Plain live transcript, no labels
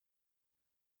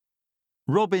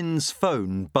Robin's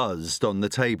phone buzzed on the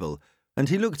table, and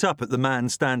he looked up at the man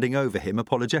standing over him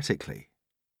apologetically.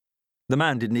 The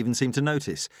man didn't even seem to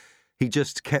notice. He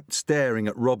just kept staring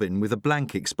at Robin with a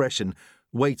blank expression,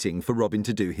 waiting for Robin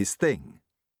to do his thing.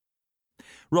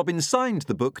 Robin signed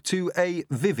the book to a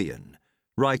Vivian,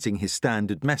 writing his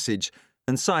standard message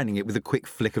and signing it with a quick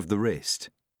flick of the wrist.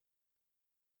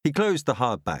 He closed the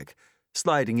hardback,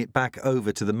 sliding it back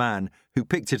over to the man, who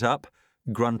picked it up,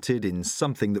 grunted in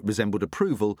something that resembled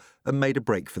approval, and made a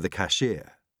break for the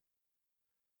cashier.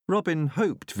 Robin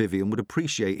hoped Vivian would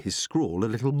appreciate his scrawl a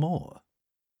little more.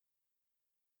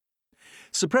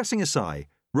 Suppressing a sigh,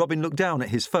 Robin looked down at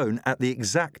his phone at the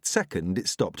exact second it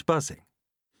stopped buzzing.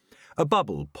 A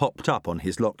bubble popped up on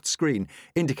his locked screen,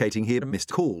 indicating he had missed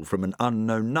a call from an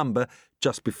unknown number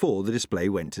just before the display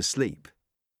went to sleep.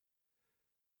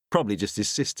 Probably just his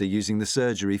sister using the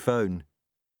surgery phone.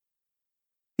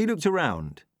 He looked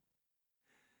around.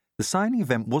 The signing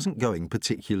event wasn't going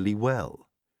particularly well.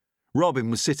 Robin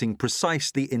was sitting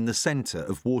precisely in the centre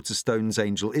of Waterstone's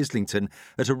Angel Islington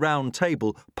at a round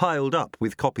table piled up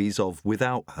with copies of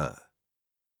Without Her.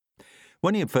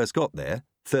 When he had first got there,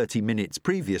 30 minutes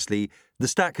previously, the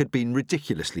stack had been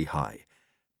ridiculously high.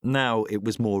 Now it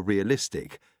was more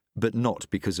realistic, but not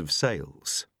because of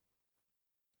sales.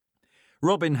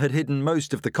 Robin had hidden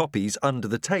most of the copies under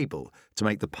the table to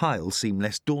make the pile seem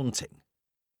less daunting.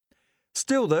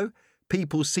 Still, though,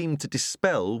 people seemed to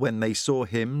dispel when they saw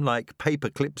him like paper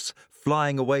clips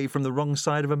flying away from the wrong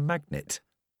side of a magnet.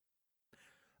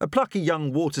 A plucky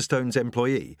young Waterstones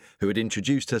employee, who had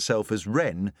introduced herself as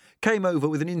Wren, came over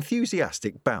with an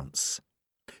enthusiastic bounce.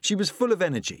 She was full of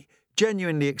energy,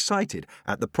 genuinely excited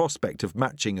at the prospect of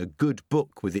matching a good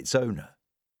book with its owner.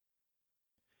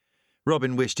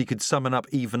 Robin wished he could summon up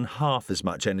even half as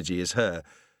much energy as her,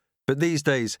 but these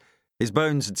days his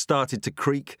bones had started to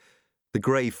creak, the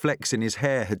grey flecks in his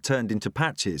hair had turned into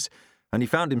patches, and he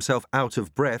found himself out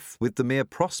of breath with the mere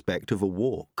prospect of a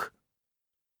walk.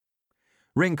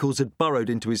 Wrinkles had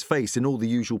burrowed into his face in all the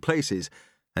usual places,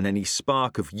 and any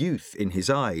spark of youth in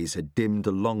his eyes had dimmed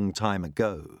a long time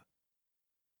ago.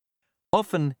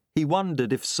 Often he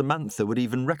wondered if Samantha would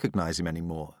even recognise him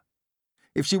anymore.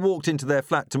 If she walked into their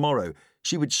flat tomorrow,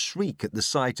 she would shriek at the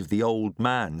sight of the old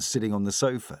man sitting on the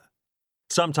sofa.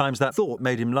 Sometimes that thought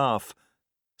made him laugh.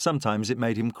 Sometimes it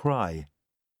made him cry.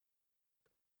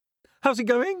 "How's it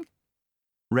going?"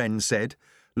 Wren said,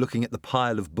 looking at the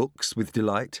pile of books with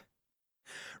delight.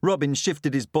 Robin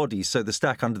shifted his body so the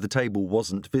stack under the table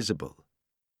wasn't visible.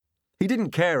 He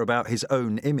didn't care about his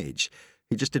own image.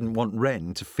 He just didn't want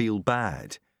Wren to feel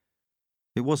bad.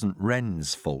 It wasn't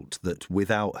Wren's fault that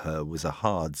Without Her was a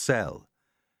hard sell.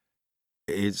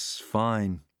 "It's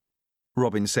fine,"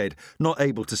 Robin said, not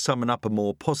able to summon up a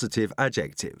more positive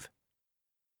adjective.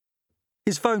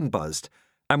 His phone buzzed,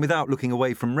 and without looking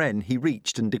away from Wren, he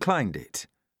reached and declined it.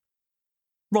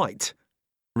 "Right,"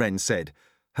 Wren said,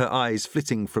 her eyes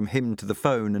flitting from him to the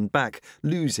phone and back,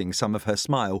 losing some of her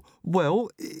smile. "Well,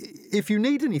 if you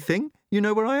need anything, you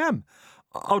know where I am.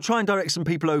 I'll try and direct some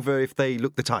people over if they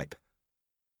look the type."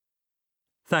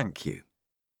 "Thank you,"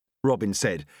 Robin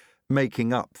said,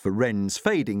 making up for Wren's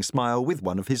fading smile with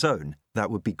one of his own. That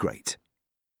would be great.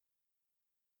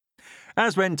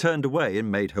 As Wren turned away and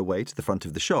made her way to the front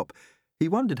of the shop, he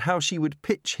wondered how she would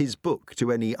pitch his book to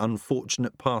any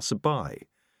unfortunate passer-by.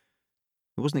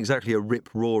 It wasn't exactly a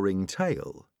rip-roaring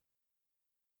tale.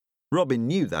 Robin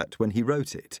knew that when he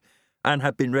wrote it, and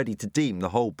had been ready to deem the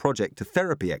whole project a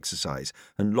therapy exercise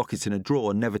and lock it in a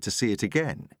drawer never to see it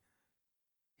again.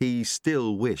 He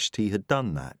still wished he had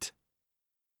done that.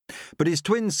 But his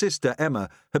twin sister, Emma,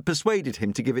 had persuaded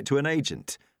him to give it to an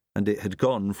agent, and it had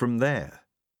gone from there.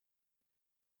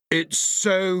 "It's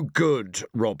so good,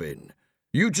 Robin.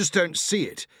 You just don't see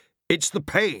it. It's the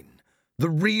pain. The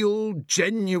real,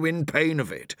 genuine pain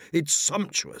of it. It's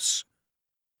sumptuous,"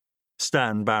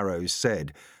 Stan Barrows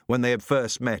said when they had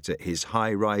first met at his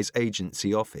high-rise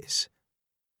agency office.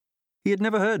 He had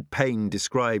never heard pain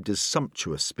described as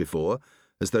sumptuous before,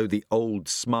 as though the old,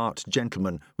 smart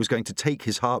gentleman was going to take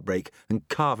his heartbreak and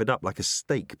carve it up like a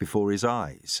steak before his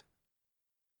eyes.